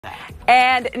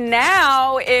And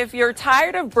now, if you're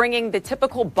tired of bringing the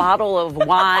typical bottle of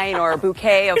wine or a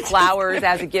bouquet of flowers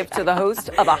as a gift to the host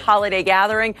of a holiday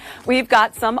gathering, we've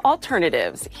got some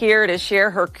alternatives. Here to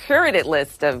share her curated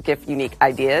list of gift unique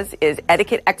ideas is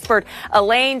etiquette expert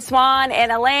Elaine Swnn. And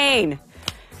Elaine,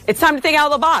 it's time to think out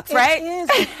of the box, right? It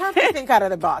is. You have to think out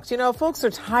of the box. You know, folks are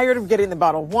tired of getting the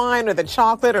bottle of wine or the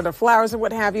chocolate or the flowers or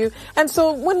what have you. And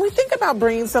so when we think about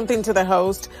bringing something to the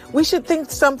host, we should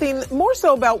think something more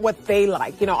so about what they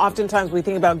like. You know, oftentimes we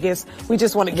think about gifts, we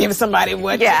just want to give somebody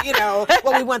what,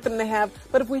 what we want them to have.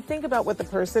 But if we think about what the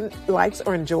person likes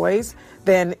or enjoys,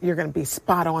 then you're going to be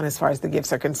spot on as far as the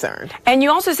gifts are concerned. And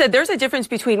you also said there's a difference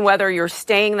between whether you're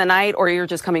staying the night or you're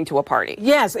just coming to a party.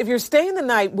 Yes, if you're staying the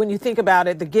night, when you think about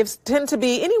it, the gifts tend to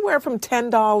be anywhere from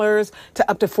 $10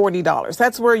 to up to $40.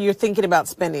 That's where you're thinking about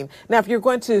spending. Now, if you're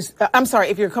going to,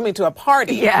 if you're coming to a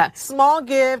party, small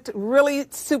gift, really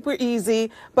super easy.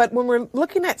 But when we're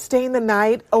looking at staying the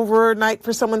night, overnight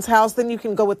for someone's house, then you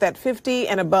can go with that 50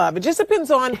 and above. It just depends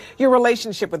on your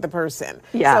relationship with the person.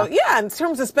 Yeah. So, in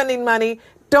terms of spending money,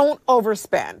 don't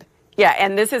overspend. Yeah,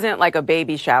 and this isn't like a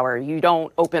baby shower. You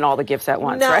don't open all the gifts at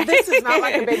once, right? No, this is not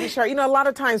like a baby shower. You know, a lot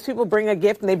of times people bring a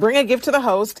gift and they bring a gift to the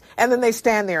host and then they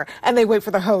stand there and they wait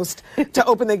for the host to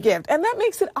open the gift. And that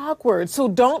makes it awkward. So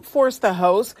don't force the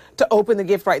host to open the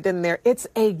gift right then and there. It's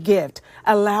a gift.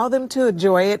 Allow them to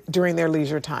enjoy it during their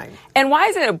leisure time. And why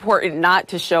is it important not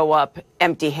to show up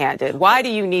empty-handed? Why do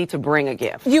you need to bring a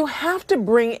gift? You have to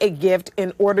bring a gift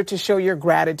in order to show your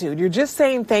gratitude. You're just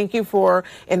saying thank you for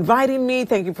inviting me.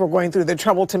 Thank you for going through the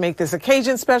trouble to make this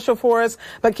occasion special for us.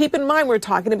 But keep in mind, we're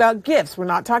talking about gifts. We're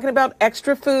not talking about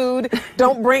extra food.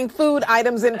 Don't bring food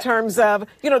items in terms of,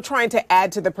 trying to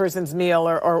add to the person's meal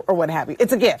or what have you.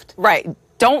 It's a gift. Right.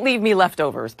 Don't leave me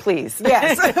leftovers, please.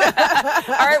 Yes.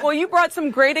 All right. Well, you brought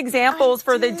some great examples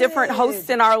for the different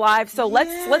hosts in our lives. So let's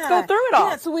go through it all.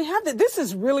 Yeah. So we have this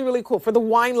is really, really cool for the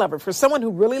wine lover. For someone who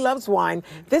really loves wine,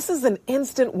 this is an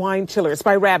instant wine chiller. It's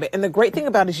by Rabbit. And the great thing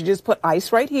about it is you just put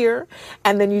ice right here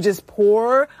and then you just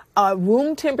pour a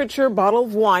room temperature bottle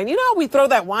of wine. You know how we throw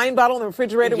that wine bottle in the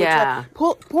refrigerator? Yeah.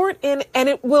 Pour it in and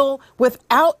it will,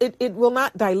 it will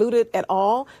not dilute it at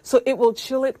all. So it will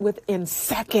chill it within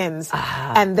seconds.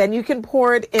 And then you can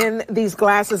pour it in these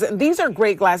glasses. And these are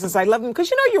great glasses. I love them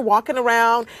because, you're walking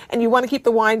around and you want to keep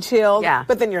the wine chilled. Yeah.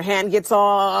 But then your hand gets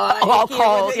all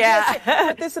cold. Yeah.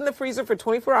 Put this in the freezer for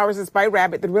 24 hours. It's by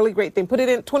Rabbit. The really great thing. Put it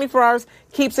in 24 hours,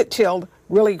 keeps it chilled.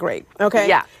 Really great. Okay.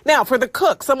 Yeah. Now, for the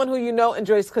cook, someone who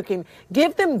enjoys cooking,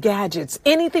 give them gadgets,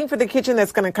 anything for the kitchen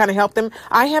that's going to kind of help them.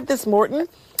 I have this Morton,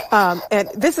 and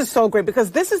this is so great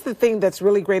because this is the thing that's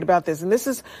really great about this. And this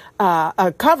is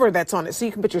a cover that's on it. So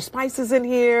you can put your spices in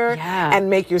here and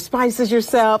make your spices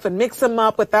yourself and mix them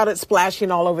up without it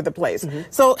splashing all over the place.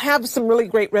 So have some really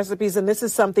great recipes. And this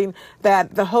is something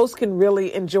that the host can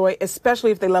really enjoy,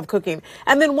 especially if they love cooking.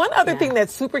 And then one other thing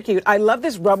that's super cute. I love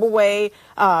this rub away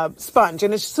sponge.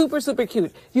 And it's super, super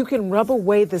cute. You can rub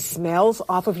away the smells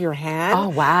off of your hand. Oh,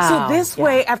 wow. So this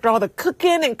way, after all the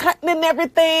cooking and cutting and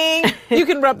everything, you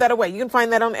can rub that away. You can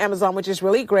find that on Amazon, which is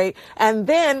really great. And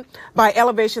then by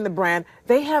Elevation, the brand,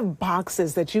 they have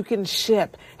boxes that you can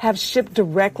have shipped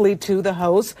directly to the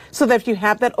host so that if you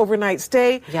have that overnight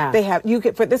stay,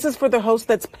 this is for the host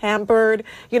that's pampered,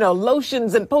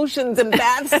 lotions and potions and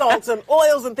bath salts and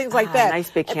oils and things like that. Nice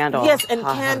big candle. Yes, and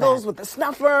candles with the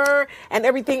snuffer and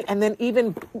everything. And then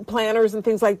even planners and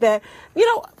things like that.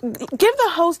 Give the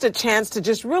host a chance to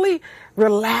just really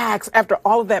relax after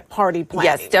all of that party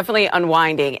planning. Yes, definitely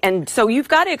unwinding. And so you've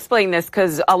got to explain this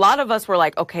because a lot of us were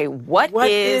like, okay, what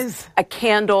is a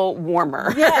candle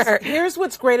warmer? Yes, here's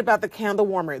what's great about the candle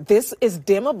warmer. This is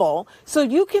dimmable, so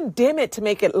you can dim it to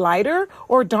make it lighter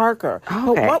or darker. Okay.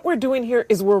 But what we're doing here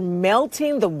is we're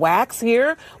melting the wax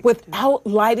here without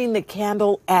lighting the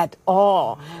candle at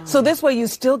all. So this way you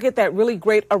still get that really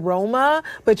great aroma,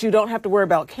 but you don't have to worry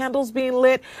about candles being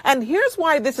lit. And here's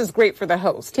why this is great for the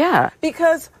host. Yeah.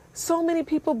 Because so many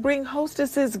people bring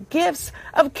hostesses gifts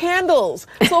of candles.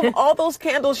 So of all those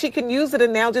candles, she can use it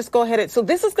and now just go ahead. So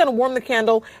this is going to warm the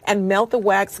candle and melt the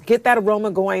wax, get that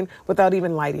aroma going without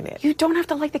even lighting it. You don't have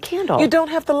to light the candle. You don't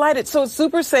have to light it. So it's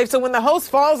super safe. So when the host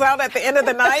falls out at the end of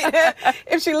the night,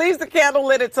 if she leaves the candle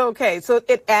lit, it's okay. So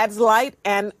it adds light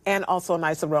and also a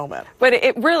nice aroma. But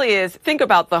it really is, think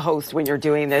about the host when you're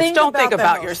doing this. Don't think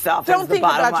about yourself. Don't think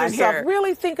about yourself.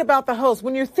 Really think about the host.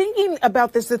 When you're thinking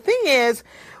about this, the thing is,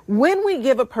 when we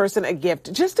give a person a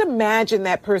gift, just imagine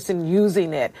that person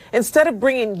using it instead of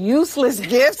bringing useless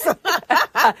gifts.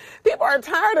 People are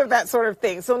tired of that sort of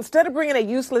thing. So instead of bringing a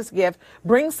useless gift,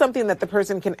 bring something that the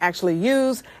person can actually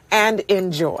use and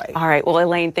enjoy. All right. Well,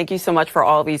 Elaine, thank you so much for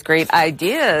all these great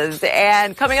ideas.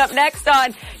 And coming up next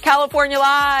on California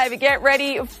Live, get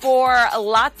ready for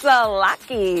lots of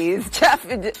Lockies.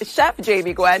 Chef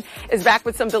Jamie Gwen is back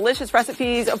with some delicious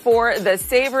recipes for the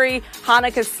savory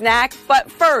Hanukkah snack.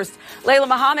 But first, Layla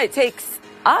Muhammad takes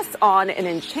us on an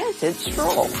enchanted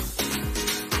stroll.